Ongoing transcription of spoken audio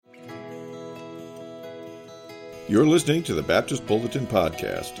You're listening to the Baptist Bulletin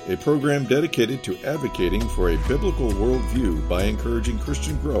Podcast, a program dedicated to advocating for a biblical worldview by encouraging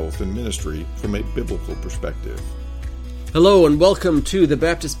Christian growth and ministry from a biblical perspective. Hello and welcome to the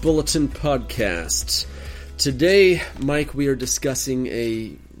Baptist Bulletin Podcast. Today, Mike, we are discussing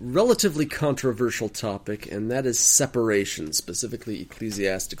a relatively controversial topic, and that is separation, specifically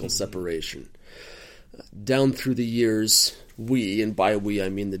ecclesiastical separation. Down through the years, we, and by we I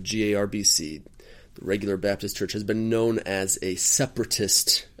mean the GARBC, the Regular Baptist Church, has been known as a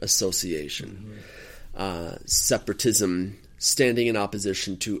separatist association. Separatism standing in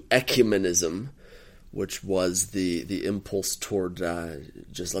opposition to ecumenism, which was the impulse toward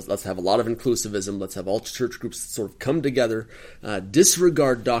just let's have a lot of inclusivism, let's have all church groups sort of come together,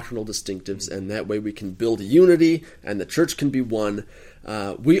 disregard doctrinal distinctives, and that way we can build unity and the church can be one.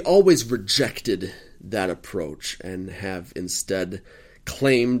 We always rejected that approach and have instead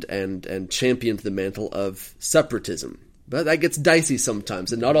claimed and championed the mantle of separatism. But that gets dicey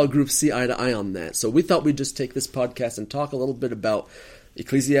sometimes, and not all groups see eye to eye on that. So we thought we'd just take this podcast and talk a little bit about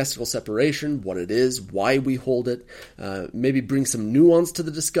ecclesiastical separation, what it is, why we hold it, maybe bring some nuance to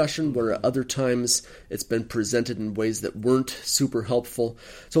the discussion where at other times it's been presented in ways that weren't super helpful.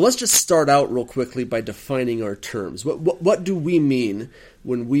 So let's just start out real quickly by defining our terms. What do we mean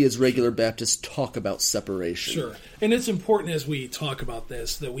when we as regular Baptists talk about separation? Sure. And it's important as we talk about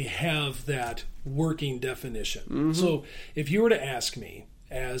this that we have that working definition. Mm-hmm. So if you were to ask me,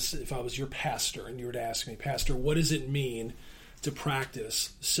 as if I was your pastor, and you were to ask me, Pastor, what does it mean to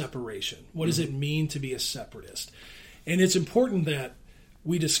practice separation? What does it mean to be a separatist? And it's important that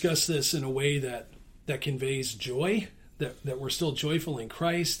we discuss this in a way that conveys joy, that we're still joyful in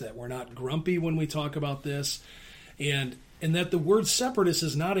Christ, that we're not grumpy when we talk about this, and that the word separatist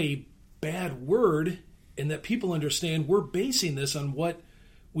is not a bad word, and that people understand we're basing this on what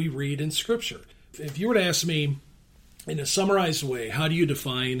we read in Scripture. If you were to ask me in a summarized way, how do you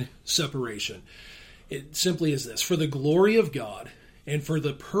define separation? It simply is this: for the glory of God and for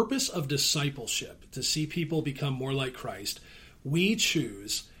the purpose of discipleship, to see people become more like Christ, we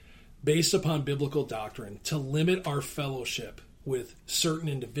choose, based upon biblical doctrine, to limit our fellowship with certain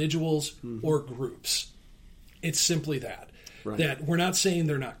individuals or groups. It's simply that. Right. That we're not saying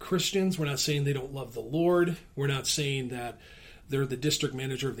they're not Christians. We're not saying they don't love the Lord. We're not saying that they're the district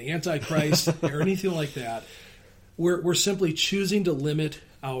manager of the Antichrist or anything like that. We're simply choosing to limit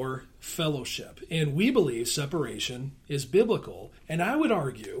our fellowship. And we believe separation is biblical. And I would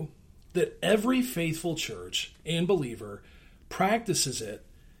argue that every faithful church and believer practices it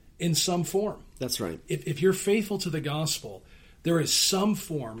in some form. That's right. If you're faithful to the gospel, there is some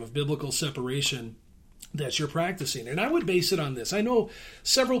form of biblical separation that you're practicing. And I would base it on this. I know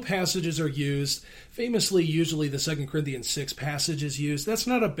several passages are used. Famously, usually the 2 Corinthians 6 passage is used. That's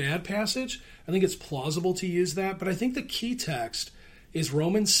not a bad passage. I think it's plausible to use that. But I think the key text is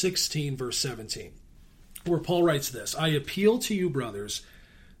Romans 16, verse 17, where Paul writes this: I appeal to you, brothers,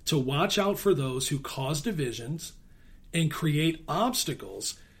 to watch out for those who cause divisions and create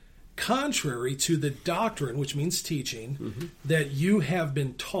obstacles contrary to the doctrine, which means teaching, that you have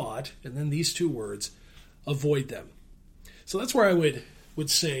been taught. And then these two words, avoid them. So that's where I would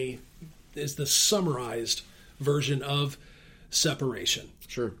say is the summarized version of separation.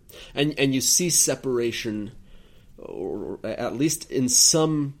 Sure. And you see separation, or at least in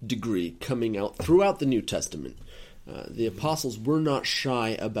some degree, coming out throughout the New Testament. The apostles were not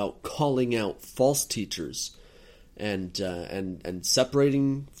shy about calling out false teachers and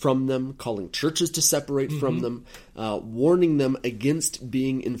separating from them, calling churches to separate from them, warning them against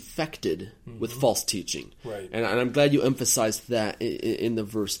being infected with false teaching. Right. And I'm glad you emphasized that in the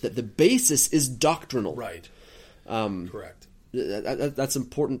verse, that the basis is doctrinal. Right. Correct. That's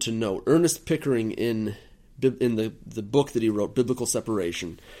important to note. Ernest Pickering in the book that he wrote, Biblical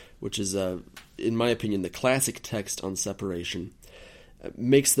Separation, which is, in my opinion, the classic text on separation,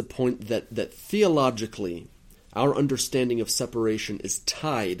 makes the point that theologically, our understanding of separation is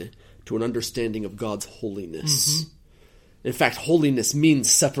tied to an understanding of God's holiness. In fact, holiness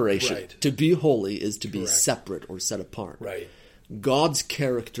means separation. Right. To be holy is to be separate or set apart. Right. God's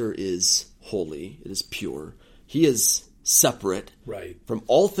character is holy. It is pure. He is separate from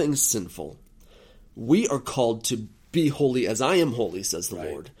all things sinful. We are called to be holy as I am holy, says the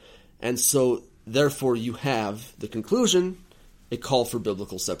Lord. And so, therefore, you have the conclusion, a call for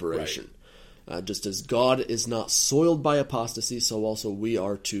biblical separation. Just as God is not soiled by apostasy, so also we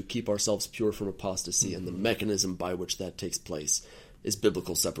are to keep ourselves pure from apostasy, and the mechanism by which that takes place is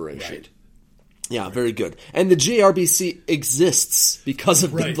biblical separation. Right. Yeah, very good. And the GRBC exists because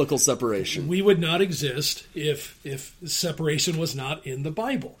of biblical separation. We would not exist if separation was not in the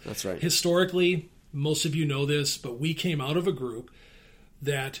Bible. That's right. Historically, most of you know this, but we came out of a group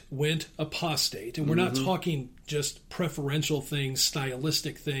that went apostate. And we're not talking just preferential things,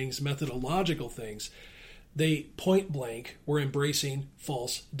 stylistic things, methodological things. They point blank were embracing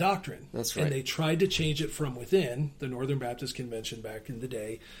false doctrine. That's right. And they tried to change it from within, the Northern Baptist Convention back in the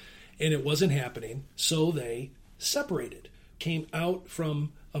day, and it wasn't happening. So they separated, came out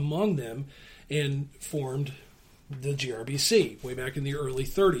from among them, and formed the GRBC way back in the early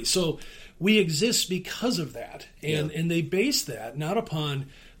 30s. So we exist because of that. And they base that not upon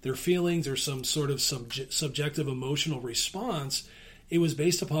their feelings or some sort of subjective emotional response. It was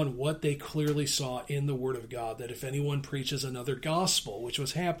based upon what they clearly saw in the Word of God, that if anyone preaches another gospel, which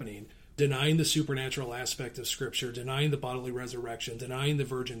was happening, denying the supernatural aspect of Scripture, denying the bodily resurrection, denying the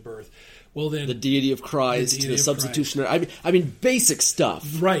virgin birth, well then... The deity of Christ, the substitutionary... I mean, basic stuff.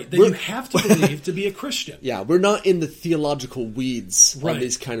 Right, that you have to believe to be a Christian. Yeah, we're not in the theological weeds on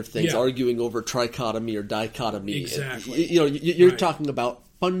these kind of things, arguing over trichotomy or dichotomy. Exactly. You're talking about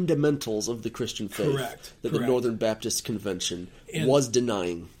fundamentals of the Christian faith that the Northern Baptist Convention was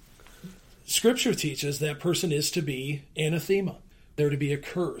denying. Scripture teaches that person is to be anathema. They're to be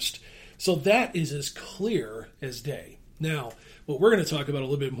accursed. So that is as clear as day. Now, what we're going to talk about a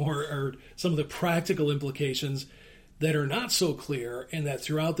little bit more are some of the practical implications that are not so clear, and that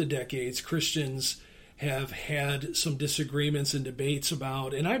throughout the decades, Christians have had some disagreements and debates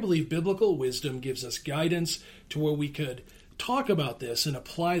about. And I believe biblical wisdom gives us guidance to where we could talk about this and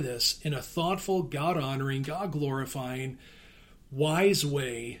apply this in a thoughtful, God-honoring, God-glorifying, wise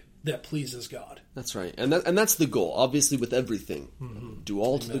way that pleases God. That's right. And that's the goal, obviously, with everything. Do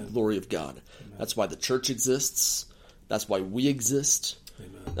all to the glory of God. Amen. That's why the church exists. That's why we exist.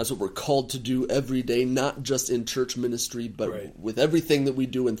 Amen. That's what we're called to do every day, not just in church ministry, but with everything that we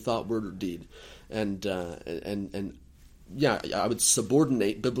do in thought, word, or deed. And I would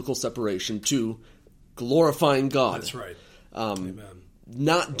subordinate biblical separation to glorifying God. That's right. Amen.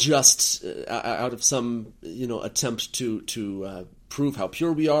 Not just out of some attempt to prove how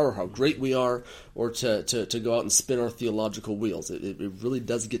pure we are or how great we are, or to go out and spin our theological wheels. It really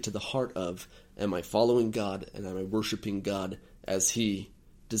does get to the heart of, am I following God and am I worshiping God as He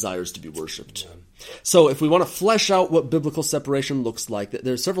desires to be worshipped? Amen. So if we want to flesh out what biblical separation looks like,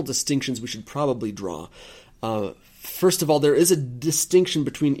 there are several distinctions we should probably draw. First of all, there is a distinction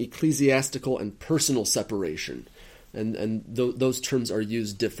between ecclesiastical and personal separation. And those terms are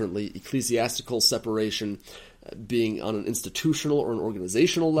used differently. Ecclesiastical separation being on an institutional or an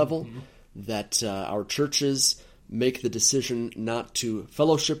organizational level, that our churches make the decision not to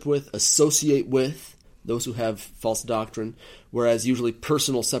fellowship with, associate with those who have false doctrine, whereas usually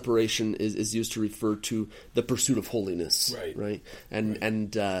personal separation is used to refer to the pursuit of holiness, right?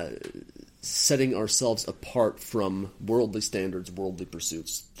 And setting ourselves apart from worldly standards, worldly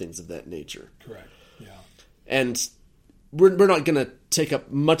pursuits, things of that nature. Correct, yeah. And we're not going to take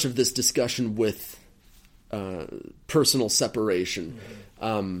up much of this discussion with personal separation,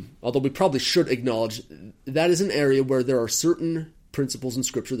 although we probably should acknowledge that is an area where there are certain principles in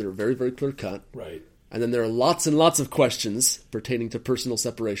Scripture that are very, very clear-cut. Right. And then there are lots and lots of questions pertaining to personal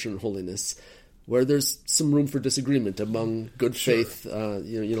separation and holiness where there's some room for disagreement among good faith,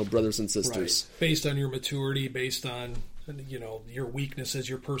 brothers and sisters. Right. Based on your maturity, based on your weaknesses,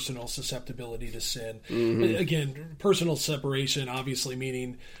 your personal susceptibility to sin. Again, personal separation obviously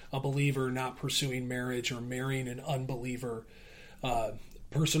meaning a believer not pursuing marriage or marrying an unbeliever.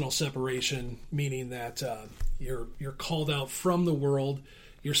 Personal separation meaning that you're called out from the world.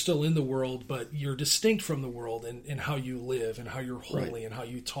 You're still in the world, but you're distinct from the world in how you live and how you're holy and how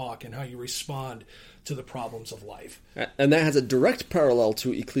you talk and how you respond to the problems of life. And that has a direct parallel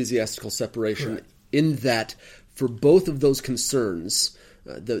to ecclesiastical separation in that for both of those concerns,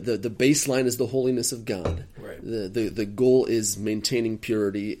 the baseline is the holiness of God. Right. The goal is maintaining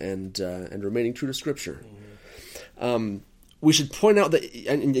purity and remaining true to Scripture. We should point out that,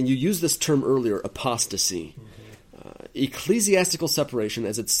 and you used this term earlier, apostasy. Ecclesiastical separation,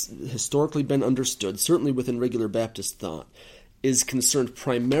 as it's historically been understood, certainly within regular Baptist thought, is concerned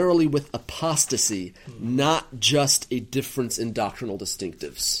primarily with apostasy, not just a difference in doctrinal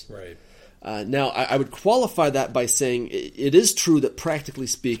distinctives. Right. Now, I would qualify that by saying it is true that, practically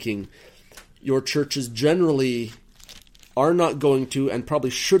speaking, your churches generally are not going to and probably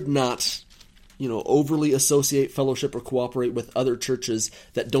should not, overly associate, fellowship, or cooperate with other churches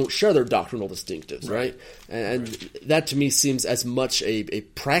that don't share their doctrinal distinctives, right? And that to me seems as much a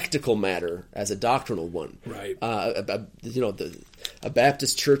practical matter as a doctrinal one. Right. A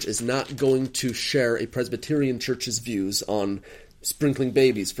Baptist church is not going to share a Presbyterian church's views on sprinkling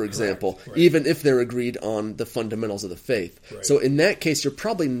babies, for example, Right. even if they're agreed on the fundamentals of the faith. Right. So in that case, you're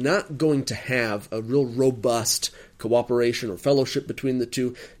probably not going to have a real robust cooperation or fellowship between the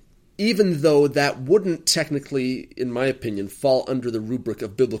two, even though that wouldn't technically, in my opinion, fall under the rubric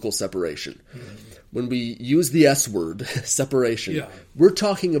of biblical separation. Mm-hmm. When we use the S word, separation, we're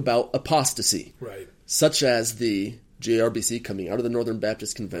talking about apostasy, Right. such as the JRBC coming out of the Northern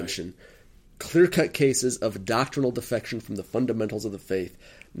Baptist Convention, clear-cut cases of doctrinal defection from the fundamentals of the faith,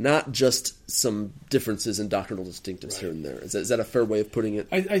 not just some differences in doctrinal distinctives here and there. Is that a fair way of putting it?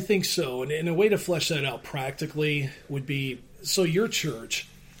 I think so. And a way to flesh that out practically would be, so your church,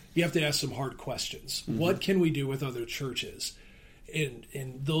 you have to ask some hard questions. Mm-hmm. What can we do with other churches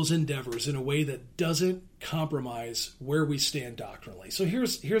in those endeavors in a way that doesn't compromise where we stand doctrinally? So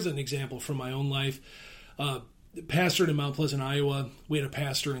here's an example from my own life. Pastored in Mount Pleasant, Iowa. We had a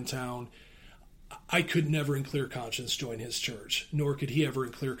pastor in town. I could never in clear conscience join his church, nor could he ever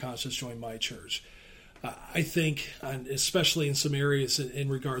in clear conscience join my church. I think, especially in some areas in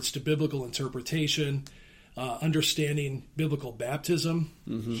regards to biblical interpretation, understanding biblical baptism,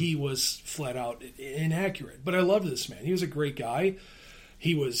 he was flat out inaccurate. But I love this man. He was a great guy.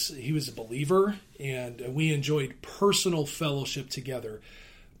 He was a believer, and we enjoyed personal fellowship together.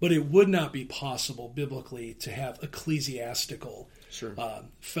 But it would not be possible biblically to have ecclesiastical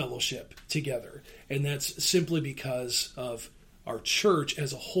fellowship together. And that's simply because of our church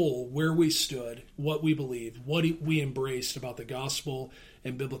as a whole, where we stood, what we believed, what we embraced about the gospel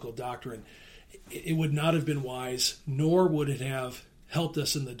and biblical doctrine. It would not have been wise, nor would it have helped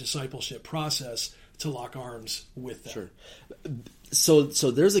us in the discipleship process to lock arms with them. Sure.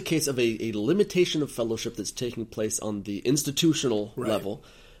 So there's a case of a limitation of fellowship that's taking place on the institutional level.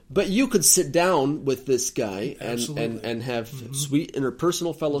 But you could sit down with this guy and have sweet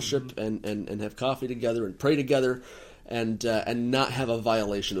interpersonal fellowship and have coffee together and pray together and not have a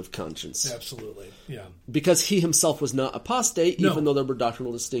violation of conscience. Absolutely, yeah. Because he himself was not apostate, even though there were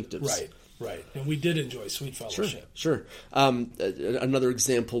doctrinal distinctives. Right. And we did enjoy sweet fellowship. Sure. Another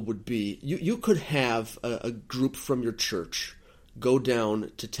example would be you could have a group from your church go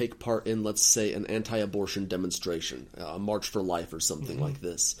down to take part in, let's say, an anti-abortion demonstration, a March for Life or something like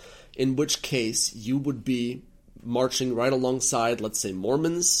this, in which case you would be marching right alongside, let's say,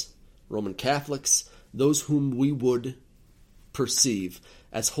 Mormons, Roman Catholics, those whom we would perceive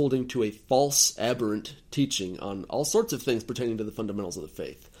as holding to a false, aberrant teaching on all sorts of things pertaining to the fundamentals of the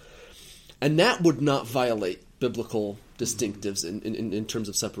faith. And that would not violate biblical distinctives in terms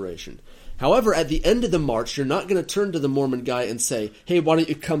of separation. However, at the end of the march, you're not going to turn to the Mormon guy and say, hey, why don't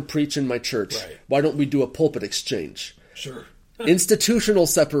you come preach in my church? Right. Why don't we do a pulpit exchange? Sure. Institutional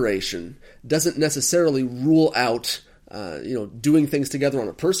separation doesn't necessarily rule out doing things together on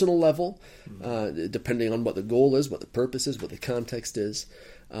a personal level, depending on what the goal is, what the purpose is, what the context is.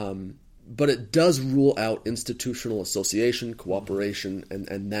 But it does rule out institutional association, cooperation,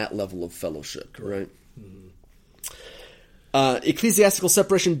 and that level of fellowship, right? Ecclesiastical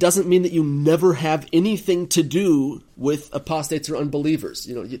separation doesn't mean that you never have anything to do with apostates or unbelievers.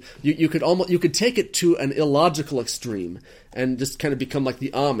 You could take it to an illogical extreme and just kind of become like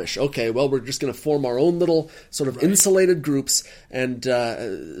the Amish. Okay, well, we're just going to form our own little sort of insulated groups, and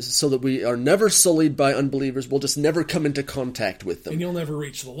so that we are never sullied by unbelievers. We'll just never come into contact with them, and you'll never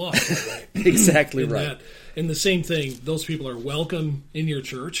reach the lost. Right? Exactly right. And the same thing, those people are welcome in your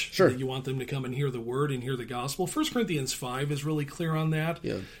church. Sure. You want them to come and hear the word and hear the gospel. 1 Corinthians 5 is really clear on that.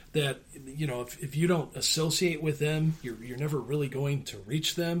 Yeah. That, if you don't associate with them, you're never really going to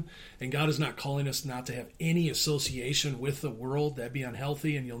reach them. And God is not calling us not to have any association with the world. That'd be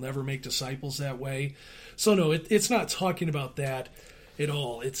unhealthy, and you'll never make disciples that way. So no, it's not talking about that at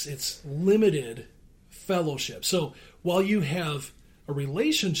all. It's limited fellowship. So while you have a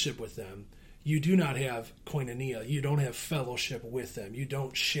relationship with them, you do not have koinonia. You don't have fellowship with them. You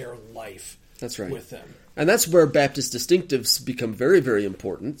don't share life with them. And that's where Baptist distinctives become very, very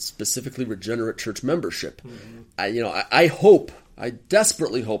important, specifically regenerate church membership. I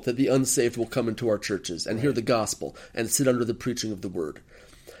desperately hope that the unsaved will come into our churches and hear the gospel and sit under the preaching of the word.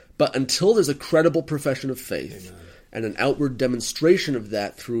 But until there's a credible profession of faith and an outward demonstration of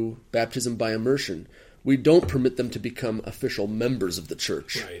that through baptism by immersion, we don't permit them to become official members of the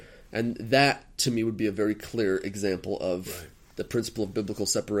church. Right. And that, to me, would be a very clear example of the principle of biblical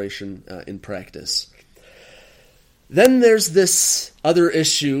separation in practice. Then there's this other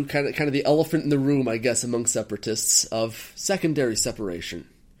issue, kind of the elephant in the room, I guess, among separatists, of secondary separation.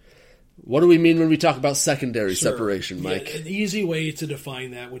 What do we mean when we talk about secondary separation, Mike? Yeah, an easy way to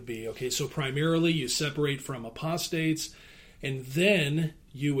define that would be, so primarily you separate from apostates, and then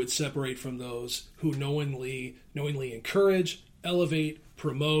you would separate from those who knowingly encourage, elevate,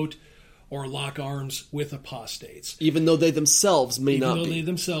 promote, or lock arms with apostates. Even though they themselves may not be. Even though they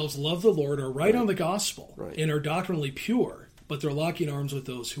themselves love the Lord, are right on the gospel, Right. and are doctrinally pure, but they're locking arms with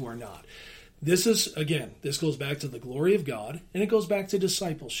those who are not. This is, again, this goes back to the glory of God, and it goes back to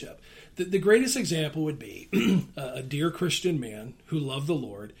discipleship. The greatest example would be a dear Christian man who loved the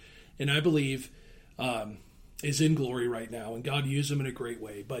Lord, and I believe is in glory right now, and God used him in a great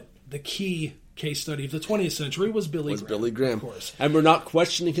way. But the key case study of the 20th century was Billy Graham. Of course. And we're not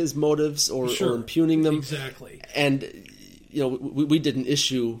questioning his motives or impugning them. Exactly. And, we did an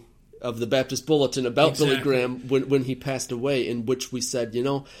issue of the Baptist Bulletin about Billy Graham when he passed away, in which we said,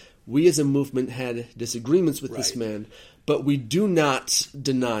 we as a movement had disagreements with this man, but we do not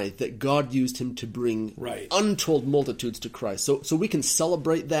deny that God used him to bring untold multitudes to Christ. So we can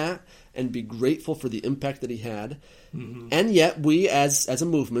celebrate that and be grateful for the impact that he had. Mm-hmm. And yet we, as a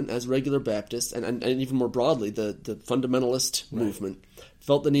movement, as regular Baptists, and even more broadly, the fundamentalist movement,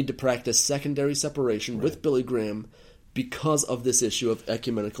 felt the need to practice secondary separation with Billy Graham because of this issue of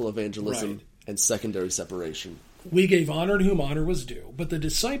ecumenical evangelism and secondary separation. We gave honor to whom honor was due, but the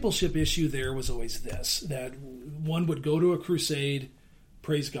discipleship issue there was always this, that one would go to a crusade,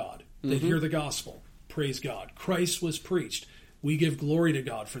 praise God. They'd hear the gospel, praise God. Christ was preached. We give glory to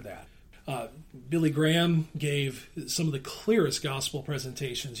God for that. Billy Graham gave some of the clearest gospel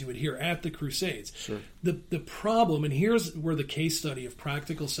presentations you would hear at the crusades. Sure. The problem, and here's where the case study of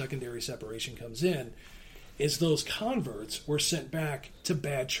practical secondary separation comes in, is those converts were sent back to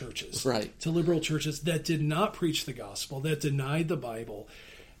bad churches, to liberal churches that did not preach the gospel, that denied the Bible.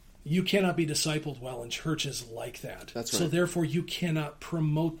 You cannot be discipled well in churches like that. That's right. So therefore you cannot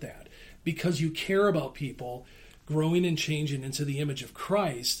promote that because you care about people growing and changing into the image of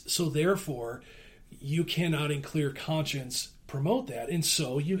Christ. So therefore you cannot in clear conscience promote that. And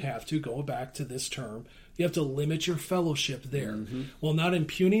so you have to go back to this term. You have to limit your fellowship there. While not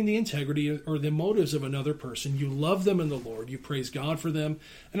impugning the integrity or the motives of another person, you love them in the Lord, you praise God for them,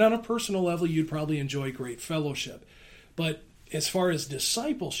 and on a personal level, you'd probably enjoy great fellowship. But as far as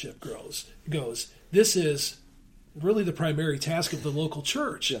discipleship goes, this is really the primary task of the local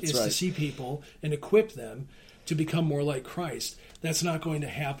church, to see people and equip them to become more like Christ. That's not going to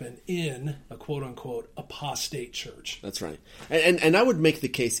happen in a quote-unquote apostate church. That's right. And I would make the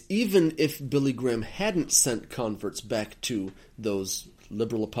case, even if Billy Graham hadn't sent converts back to those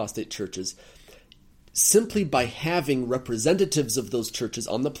liberal apostate churches, simply by having representatives of those churches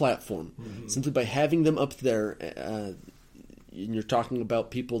on the platform, simply by having them up there, and you're talking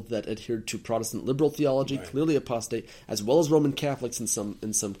about people that adhered to Protestant liberal theology, clearly apostate, as well as Roman Catholics in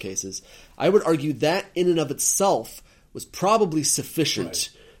some cases, I would argue that in and of itself was probably sufficient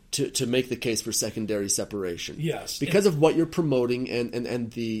to make the case for secondary separation. Yes. Because of what you're promoting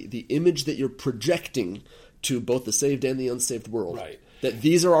and the image that you're projecting to both the saved and the unsaved world. Right. That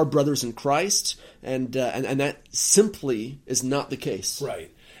these are our brothers in Christ, and that simply is not the case.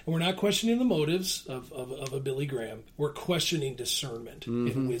 Right. And we're not questioning the motives of a Billy Graham. We're questioning discernment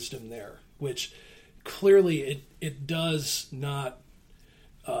and wisdom there, which clearly it does not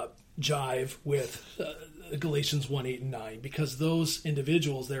jive with Galatians 1, 8, and 9, because those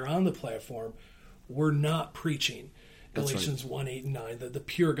individuals there on the platform were not preaching Galatians 1, 8, and 9, the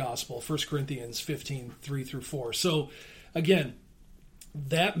pure gospel, 1 Corinthians 15, 3 through 4. So, again,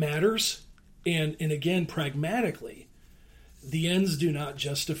 that matters. And again, pragmatically, the ends do not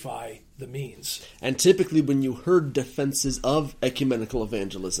justify the means. And typically when you heard defenses of ecumenical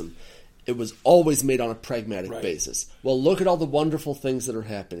evangelism, it was always made on a pragmatic basis. Well, look at all the wonderful things that are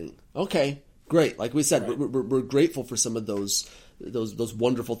happening. Okay, great. Like we said, we're grateful for some of those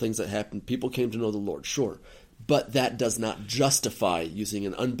wonderful things that happened. People came to know the Lord, sure. But that does not justify using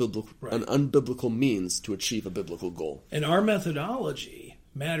an unbiblical means to achieve a biblical goal. And our methodology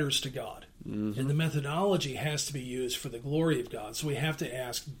matters to God. And the methodology has to be used for the glory of God. So we have to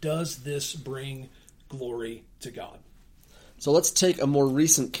ask, does this bring glory to God? So let's take a more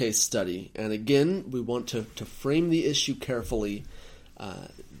recent case study. And again, we want to frame the issue carefully,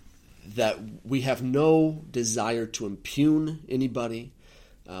 that we have no desire to impugn anybody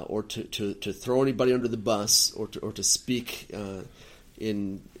or to throw anybody under the bus or to speak in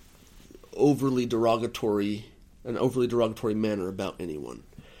an overly derogatory manner about anyone.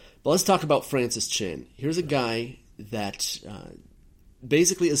 But let's talk about Francis Chan. Here's a guy that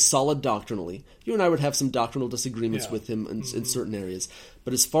basically is solid doctrinally. You and I would have some doctrinal disagreements with him in certain areas.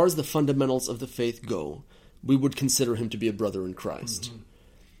 But as far as the fundamentals of the faith go, we would consider him to be a brother in Christ.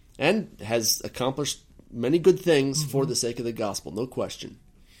 And has accomplished many good things for the sake of the gospel, no question.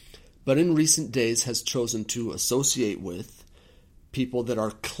 But in recent days has chosen to associate with people that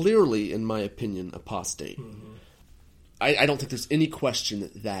are clearly, in my opinion, apostate. I don't think there's any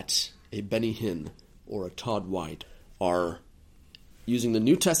question that a Benny Hinn or a Todd White are, using the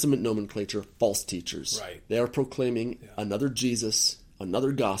New Testament nomenclature, false teachers. Right. They are proclaiming another Jesus,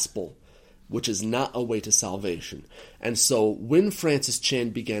 another gospel, which is not a way to salvation. And so when Francis Chan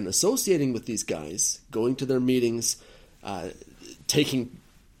began associating with these guys, going to their meetings, taking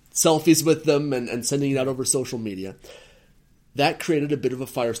selfies with them and sending it out over social media, that created a bit of a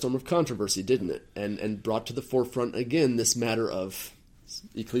firestorm of controversy, didn't it? And brought to the forefront again this matter of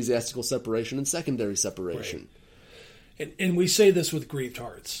ecclesiastical separation and secondary separation. Right. And we say this with grieved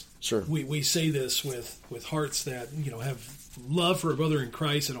hearts. Sure. We say this with hearts that, have love for a brother in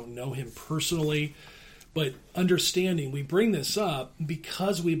Christ. I don't know him personally, but understanding, we bring this up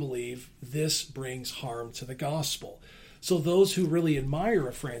because we believe this brings harm to the gospel. So those who really admire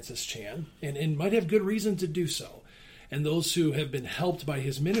a Francis Chan, and might have good reason to do so, and those who have been helped by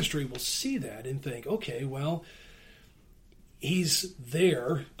his ministry will see that and think, okay, well, he's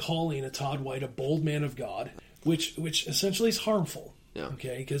there calling a Todd White a bold man of God, which essentially is harmful. Yeah.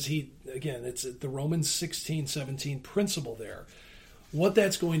 Okay, because it's the Romans 16:17 principle there. What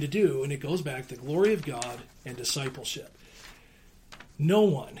that's going to do, and it goes back to the glory of God and discipleship. No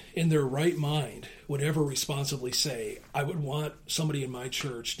one in their right mind would ever responsibly say, I would want somebody in my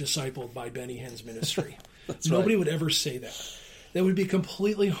church discipled by Benny Hinn's ministry. Nobody would ever say that. That would be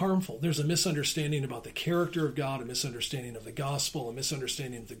completely harmful. There's a misunderstanding about the character of God, a misunderstanding of the gospel, a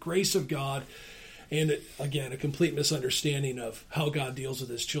misunderstanding of the grace of God, and again, a complete misunderstanding of how God deals with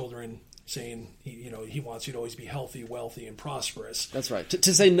his children, saying, he wants you to always be healthy, wealthy, and prosperous. That's right.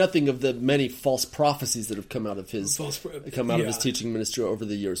 To say nothing of the many false prophecies that have come out of his teaching ministry over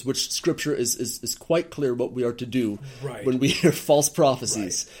the years, which Scripture is quite clear what we are to do when we hear false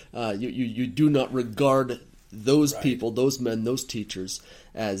prophecies. Right. You do not regard those people, those men, those teachers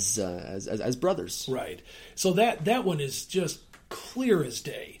as brothers. Right. So that one is just clear as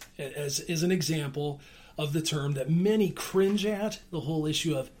day, as an example of the term that many cringe at, the whole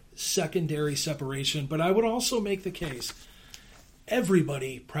issue of secondary separation. But I would also make the case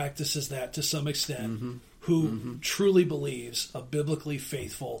everybody practices that to some extent who truly believes a biblically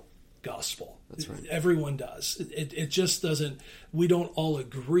faithful gospel. That's right. Everyone does. It just doesn't, we don't all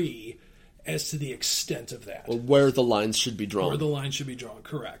agree as to the extent of that. Or where the lines should be drawn. Where the line should be drawn,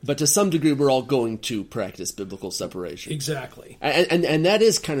 correct. But to some degree, we're all going to practice biblical separation. Exactly. And that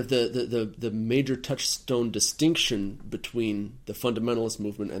is kind of the major touchstone distinction between the fundamentalist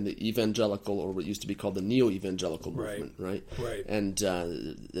movement and the evangelical, or what used to be called the neo-evangelical movement, right? Right. And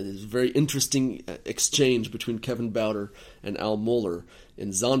there's a very interesting exchange between Kevin Bowder and Al Mohler in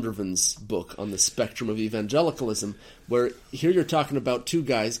Zondervan's book on the spectrum of evangelicalism, where here you're talking about two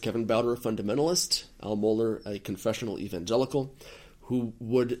guys, Kevin Bowder, a fundamentalist, Al Mohler, a confessional evangelical, who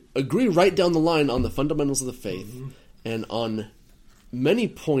would agree right down the line on the fundamentals of the faith and on many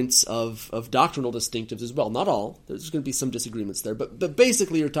points of doctrinal distinctives as well. Not all. There's going to be some disagreements there, but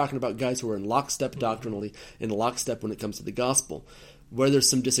basically you're talking about guys who are in lockstep doctrinally, in lockstep when it comes to the gospel. Where there's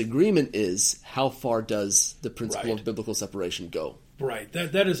some disagreement is how far does the principle of biblical separation go? Right.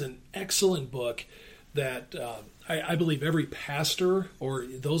 That is an excellent book that I believe every pastor or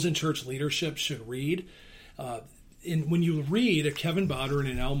those in church leadership should read. When you read a Kevin Bowder and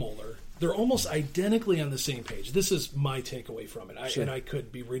an Al Mohler, they're almost identically on the same page. This is my takeaway from it, and I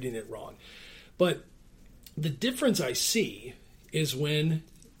could be reading it wrong. But the difference I see is when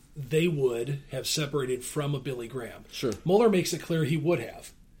they would have separated from a Billy Graham. Sure. Mohler makes it clear he would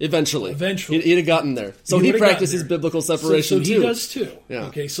have. Eventually. He'd have gotten there. So he practices biblical separation too. So he does too. Yeah.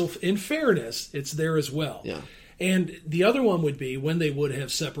 Okay, so in fairness, it's there as well. Yeah. And the other one would be when they would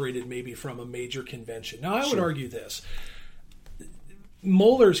have separated maybe from a major convention. Now, I would argue this.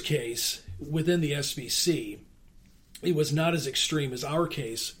 Mohler's case within the SBC, it was not as extreme as our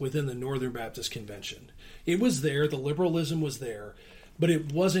case within the Northern Baptist Convention. It was there, the liberalism was there, but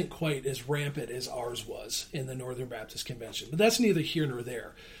it wasn't quite as rampant as ours was in the Northern Baptist Convention. But that's neither here nor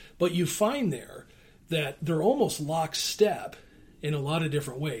there. But you find there that they're almost lockstep in a lot of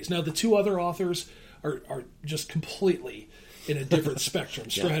different ways. Now, the two other authors are just completely in a different spectrum,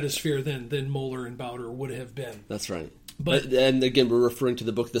 stratosphere than Mohler and Bowder would have been. That's right. And again, we're referring to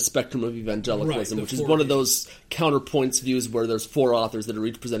the book, The Spectrum of Evangelicalism, which is one of those counterpoints views where there's four authors that are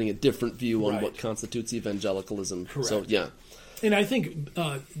each presenting a different view on what constitutes evangelicalism. Correct. So, yeah. And I think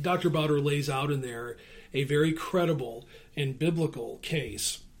Dr. Bowder lays out in there a very credible and biblical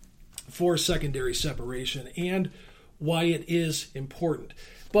case for secondary separation and why it is important.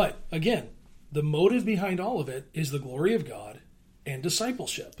 But, again, the motive behind all of it is the glory of God and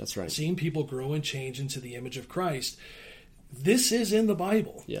discipleship. That's right. Seeing people grow and change into the image of Christ. this is in the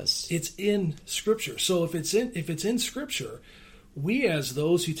Bible. Yes. It's in Scripture. So if it's in Scripture, we as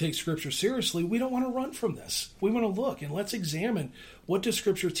those who take Scripture seriously, we don't want to run from this. We want to look and let's examine what does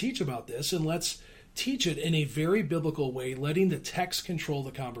Scripture teach about this, and let's teach it in a very biblical way, letting the text control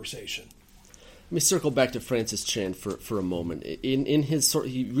the conversation. Let me circle back to Francis Chan for a moment. In his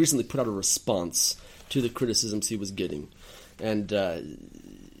he recently put out a response to the criticisms he was getting, and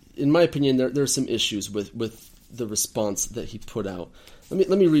in my opinion, there are some issues with the response that he put out. Let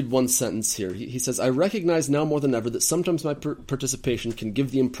me read one sentence here. He says, "I recognize now more than ever that sometimes my participation can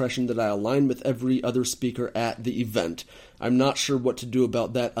give the impression that I align with every other speaker at the event. I'm not sure what to do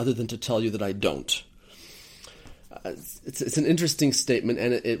about that other than to tell you that I don't." It's an interesting statement,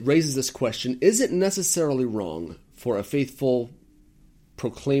 and it raises this question: is it necessarily wrong for a faithful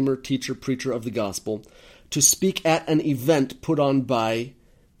proclaimer, teacher, preacher of the gospel to speak at an event put on by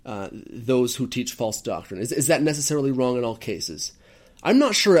those who teach false doctrine? Is that necessarily wrong in all cases? I'm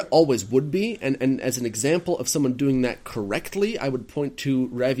not sure it always would be, and as an example of someone doing that correctly, I would point to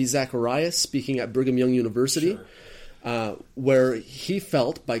Ravi Zacharias speaking at Brigham Young University, where he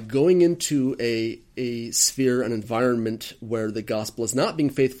felt by going into a sphere, an environment where the gospel is not being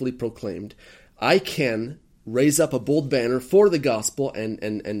faithfully proclaimed, I can raise up a bold banner for the gospel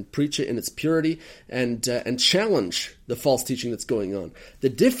and preach it in its purity and challenge the false teaching that's going on. The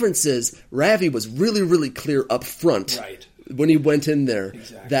difference is Ravi was really, really clear up front. Right. When he went in there,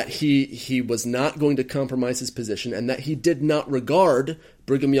 exactly, that he was not going to compromise his position, and that he did not regard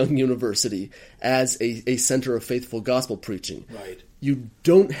Brigham Young University as a center of faithful gospel preaching. Right. You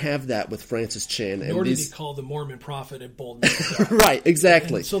don't have that with Francis Chan. Nor did he call the Mormon prophet a bold man. Right,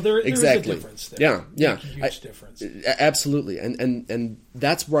 exactly. And so there is a difference there. Yeah. A huge difference. Absolutely. And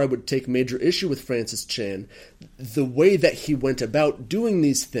that's where I would take major issue with Francis Chan. The way that he went about doing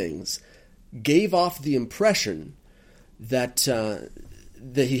these things gave off the impression that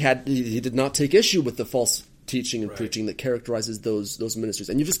he did not take issue with the false teaching and preaching that characterizes those ministries.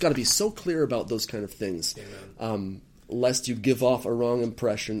 And you've just got to be so clear about those kind of things, lest you give off a wrong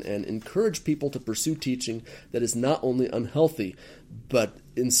impression and encourage people to pursue teaching that is not only unhealthy, but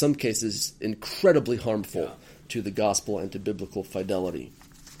in some cases incredibly harmful to the gospel and to biblical fidelity.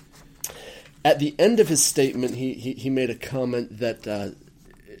 At the end of his statement, he made a comment that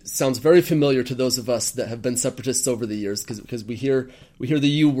sounds very familiar to those of us that have been separatists over the years, because we hear the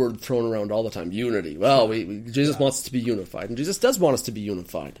U word thrown around all the time, unity. Well, Jesus wants us to be unified, and Jesus does want us to be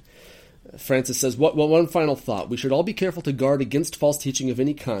unified. Francis says, one final thought. We should all be careful to guard against false teaching of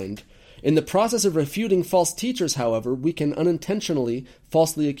any kind. In the process of refuting false teachers, however, we can unintentionally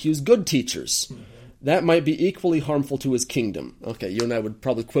falsely accuse good teachers. Mm-hmm. That might be equally harmful to his kingdom. Okay, you and I would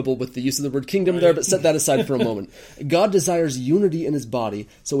probably quibble with the use of the word kingdom there, but set that aside for a moment. God desires unity in his body,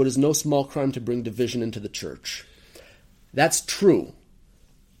 so it is no small crime to bring division into the church. That's true,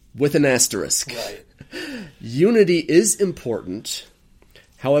 with an asterisk. Right. Unity is important.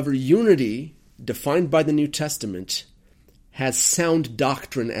 However, unity, defined by the New Testament, has sound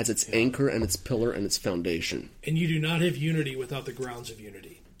doctrine as its anchor and its pillar and its foundation. And you do not have unity without the grounds of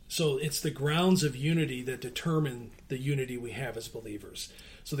unity. So it's the grounds of unity that determine the unity we have as believers.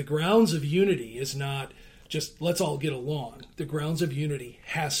 So the grounds of unity is not just let's all get along. The grounds of unity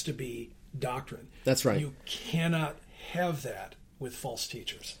has to be doctrine. That's right. You cannot have that with false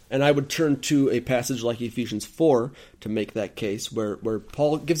teachers. And I would turn to a passage like Ephesians 4 to make that case, where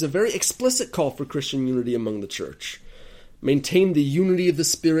Paul gives a very explicit call for Christian unity among the church. Maintain the unity of the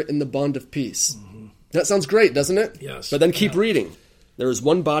Spirit in the bond of peace. Mm-hmm. That sounds great, doesn't it? Yes. But then keep reading. There is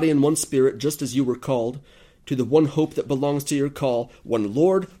one body and one Spirit, just as you were called, to the one hope that belongs to your call, one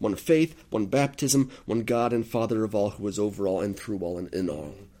Lord, one faith, one baptism, one God and Father of all, who is over all and through all and in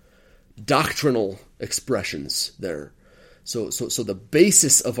all. Doctrinal expressions there. So the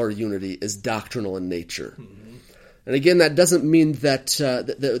basis of our unity is doctrinal in nature. Mm-hmm. And again, that doesn't mean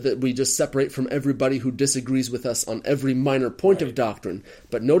that we just separate from everybody who disagrees with us on every minor point of doctrine.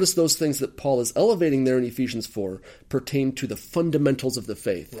 But notice those things that Paul is elevating there in Ephesians 4 pertain to the fundamentals of the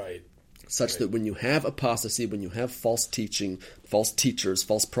faith. Right. Such that when you have apostasy, when you have false teaching, false teachers,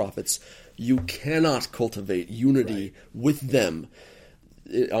 false prophets, you cannot cultivate unity with them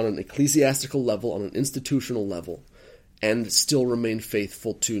on an ecclesiastical level, on an institutional level, and still remain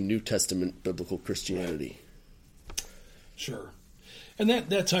faithful to New Testament biblical Christianity. Sure. And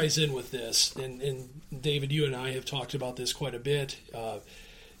that ties in with this. And David, you and I have talked about this quite a bit.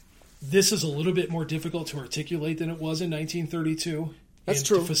 This is a little bit more difficult to articulate than it was in 1932. That's and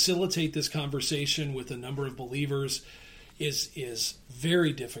true. To facilitate this conversation with a number of believers, is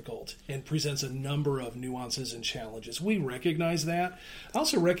very difficult and presents a number of nuances and challenges. We recognize that. I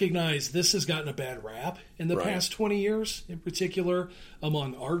also recognize this has gotten a bad rap in the past 20 years, in particular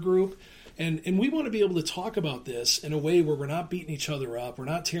among our group. And we want to be able to talk about this in a way where we're not beating each other up, we're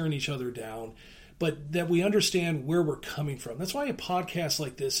not tearing each other down, but that we understand where we're coming from. That's why a podcast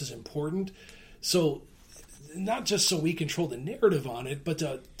like this is important. So not just so we control the narrative on it, but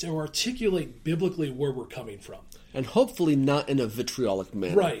to articulate biblically where we're coming from. And hopefully not in a vitriolic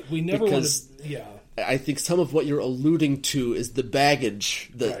manner. Right. We never want to... I think some of what you're alluding to is the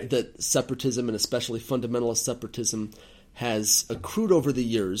baggage that separatism, and especially fundamentalist separatism, has accrued over the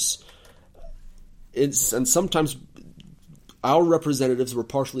years. And sometimes our representatives were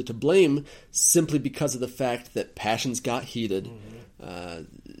partially to blame simply because of the fact that passions got heated.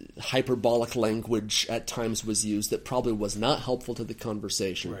 Hyperbolic language at times was used that probably was not helpful to the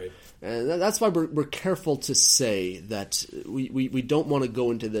conversation. Right. And that's why we're careful to say that we don't want to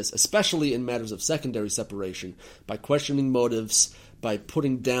go into this, especially in matters of secondary separation, by questioning motives, by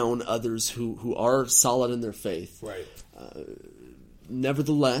putting down others who are solid in their faith. Right.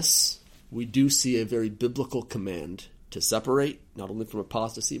 Nevertheless, we do see a very biblical command to separate, not only from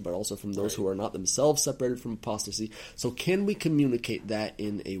apostasy, but also from those who are not themselves separated from apostasy. So can we communicate that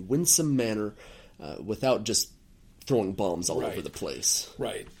in a winsome manner without just throwing bombs all over the place?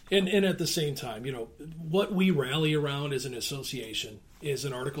 Right. And at the same time, what we rally around as an association is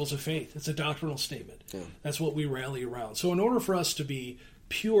an Articles of Faith. It's a doctrinal statement. Yeah. That's what we rally around. So in order for us to be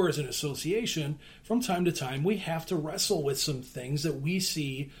pure as an association, from time to time, we have to wrestle with some things that we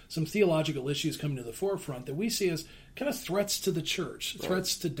see, some theological issues coming to the forefront that we see as kind of threats to the church,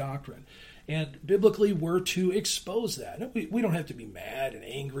 threats to doctrine. And biblically, we're to expose that. We don't have to be mad and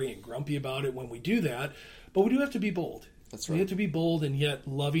angry and grumpy about it when we do that, but we do have to be bold. That's right. We have to be bold and yet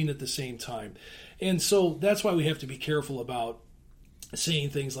loving at the same time. And so that's why we have to be careful about saying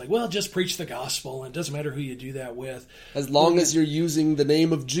things like, well, just preach the gospel, and it doesn't matter who you do that with. As long as you're using the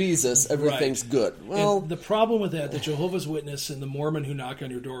name of Jesus, everything's good. Well, and the problem with that, the Jehovah's Witness and the Mormon who knock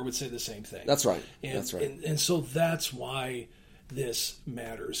on your door would say the same thing. That's right. And so that's why this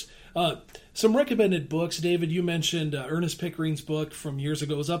matters. Some recommended books. David, you mentioned Ernest Pickering's book from years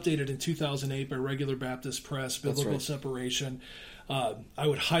ago. It was updated in 2008 by Regular Baptist Press, Biblical Separation. I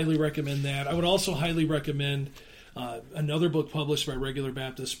would highly recommend that. I would also highly recommend another book published by Regular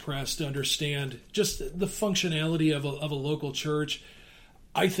Baptist Press to understand just the functionality of a local church.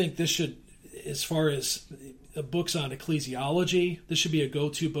 I think this should, as far as books on ecclesiology, this should be a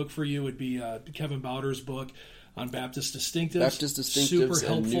go-to book for you. It would be Kevin Bowder's book on Baptist Distinctives. Super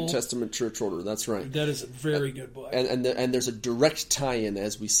helpful. And New Testament Church Order. That's right. That is a very good book. And there's a direct tie-in,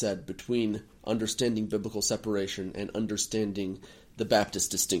 as we said, between understanding biblical separation and understanding the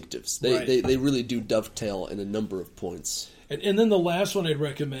Baptist distinctives. They really do dovetail in a number of points. And then the last one I'd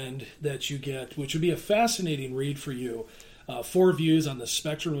recommend that you get, which would be a fascinating read for you, 4 Views on the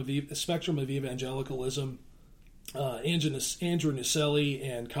Spectrum of Evangelicalism. Andrew Naselli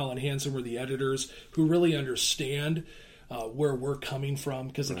and Colin Hansen were the editors who really understand where we're coming from,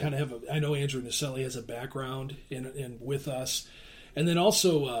 because they kind of have I know Andrew Naselli has a background in with us. And then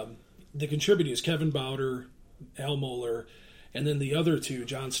also the contributors, Kevin Bowder, Al Mohler, and then the other two,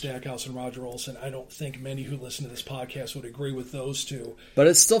 John Stackhouse and Roger Olson. I don't think many who listen to this podcast would agree with those two. But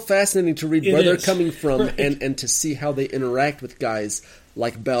it's still fascinating to read where they're coming from and to see how they interact with guys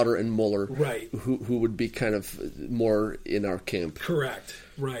like Bowder and Mohler, who would be kind of more in our camp. Correct,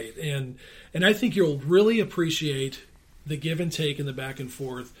 right. And I think you'll really appreciate the give and take and the back and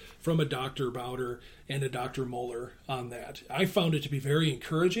forth from a Dr. Bowder and a Dr. Mohler on that. I found it to be very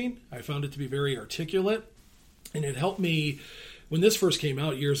encouraging. I found it to be very articulate. And it helped me, when this first came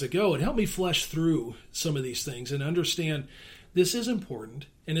out years ago, it helped me flesh through some of these things and understand this is important,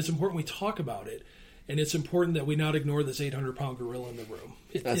 and it's important we talk about it, and it's important that we not ignore this 800-pound gorilla in the room.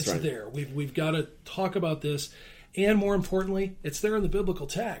 It's right. There. We've got to talk about this, and more importantly, it's there in the biblical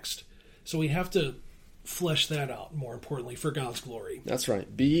text. So we have to flesh that out, more importantly, for God's glory. That's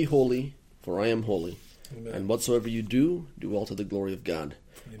right. Be ye holy, for I am holy. Amen. And whatsoever you do, do all to the glory of God.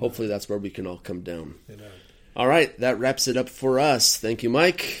 Amen. Hopefully that's where we can all come down. Amen. All right, that wraps it up for us. Thank you,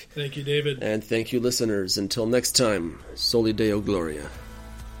 Mike. Thank you, David. And thank you, listeners. Until next time, Soli Deo Gloria.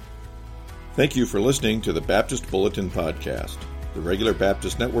 Thank you for listening to the Baptist Bulletin Podcast. The Regular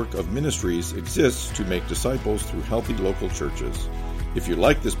Baptist Network of Ministries exists to make disciples through healthy local churches. If you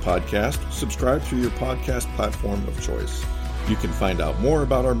like this podcast, subscribe through your podcast platform of choice. You can find out more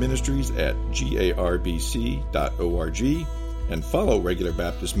about our ministries at garbc.org and follow Regular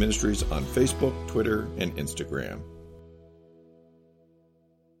Baptist Ministries on Facebook, Twitter, and Instagram.